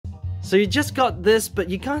So you just got this, but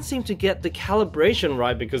you can't seem to get the calibration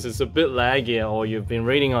right because it's a bit laggy, or you've been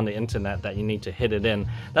reading on the internet that you need to hit it in.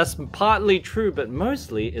 That's partly true, but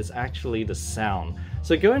mostly it's actually the sound.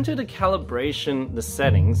 So go into the calibration, the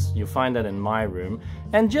settings, you'll find that in My Room,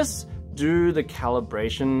 and just do the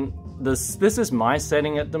calibration. This is my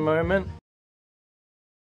setting at the moment.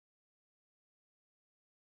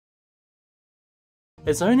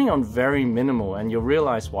 It's only on very minimal, and you'll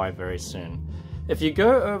realize why very soon. If you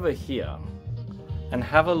go over here and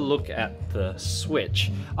have a look at the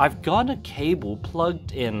switch, I've got a cable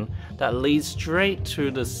plugged in that leads straight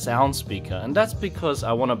to the sound speaker, and that's because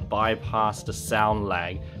I want to bypass the sound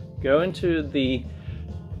lag. Go into the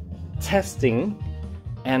testing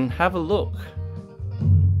and have a look.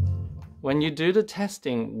 When you do the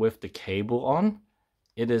testing with the cable on,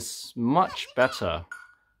 it is much better.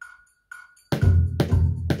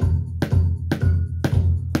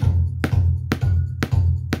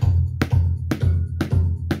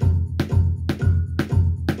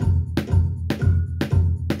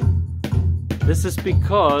 This is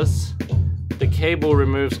because the cable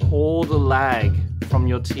removes all the lag from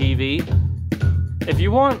your TV. If you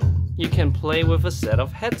want, you can play with a set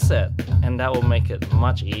of headset, and that will make it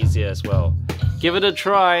much easier as well. Give it a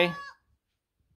try.